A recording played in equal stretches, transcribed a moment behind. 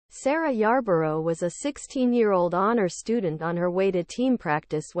Sarah Yarborough was a 16-year-old honor student on her way to team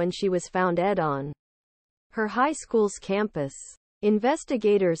practice when she was found dead on her high school's campus.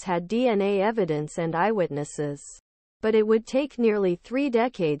 Investigators had DNA evidence and eyewitnesses, but it would take nearly 3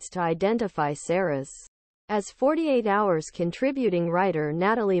 decades to identify Sarah's. As 48 Hours contributing writer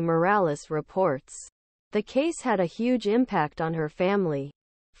Natalie Morales reports, the case had a huge impact on her family,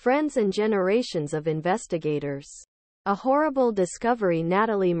 friends and generations of investigators. A horrible discovery.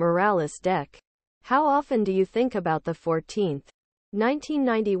 Natalie Morales Does. How often do you think about the 14th,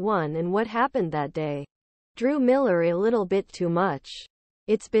 1991 and what happened that day? Drew Miller. A little bit too much.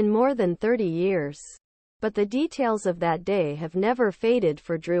 It's been more than 30 years. But the details of that day have never faded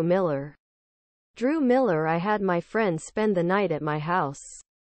for Drew Miller. Drew Miller. I had my friend spend the night at my house.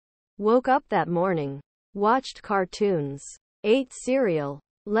 Woke up that morning. Watched cartoons. Ate cereal.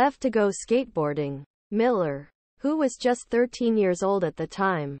 Left to go skateboarding. Miller, who was just 13 years old at the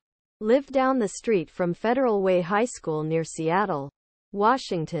time, lived down the street from Federal Way High School near Seattle,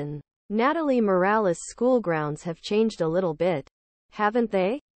 Washington. Natalie Morales' school grounds have changed a little bit, haven't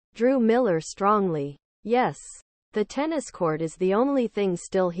they? Drew Miller strongly. Yes. The tennis court is the only thing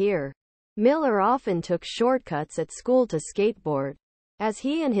still here. Miller often took shortcuts at school to skateboard, as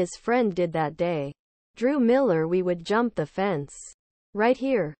he and his friend did that day. Drew Miller. We would jump the fence right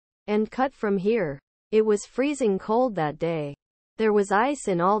here and cut from here. It was freezing cold that day. There was ice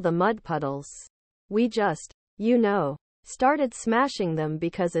in all the mud puddles. We just, started smashing them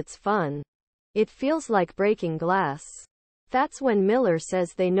because it's fun. It feels like breaking glass. That's when Miller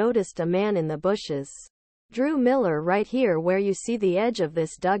says they noticed a man in the bushes. Drew Miller. Right here where you see the edge of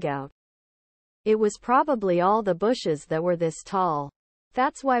this dugout. It was probably all the bushes that were this tall.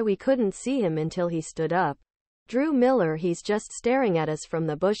 That's why we couldn't see him until he stood up. Drew Miller. He's just staring at us from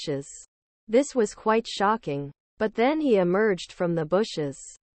the bushes. This was quite shocking. But then he emerged from the bushes.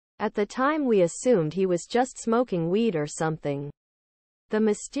 At the time we assumed he was just smoking weed or something. The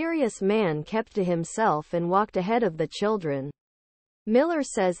mysterious man kept to himself and walked ahead of the children. Miller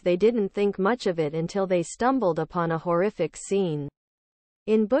says they didn't think much of it until they stumbled upon a horrific scene.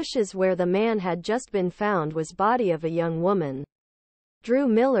 In bushes where the man had just been found was body of a young woman. Drew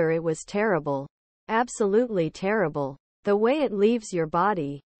Miller. It was terrible. Absolutely terrible. The way it leaves your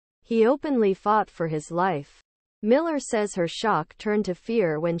body. He openly fought for his life. Miller says her shock turned to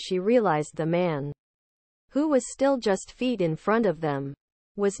fear when she realized the man, who was still just feet in front of them,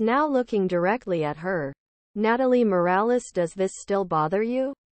 was now looking directly at her. Natalie Morales. Does this still bother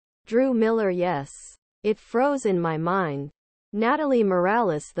you? Drew Miller. Yes. It froze in my mind. Natalie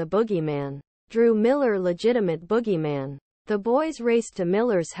Morales The Boogeyman. Drew Miller. Legitimate boogeyman. The boys raced to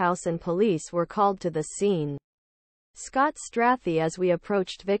Miller's house and police were called to the scene. Scott Strathy. As we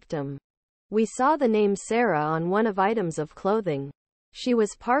approached victim, we saw the name Sarah on one of items of clothing. She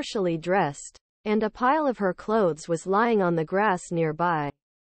was partially dressed, and a pile of her clothes was lying on the grass nearby.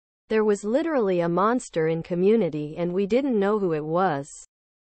 There was literally a monster in community and we didn't know who it was,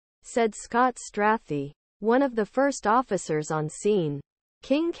 said Scott Strathy, one of the first officers on scene.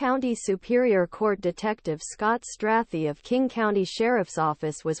 King County Superior Court Detective Scott Strathy of King County Sheriff's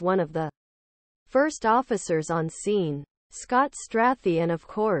Office was one of the first officers on scene. Scott Strathy. And of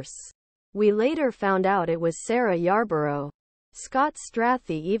course, we later found out it was Sarah Yarborough. Scott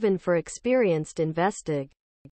Strathy. Even for experienced investig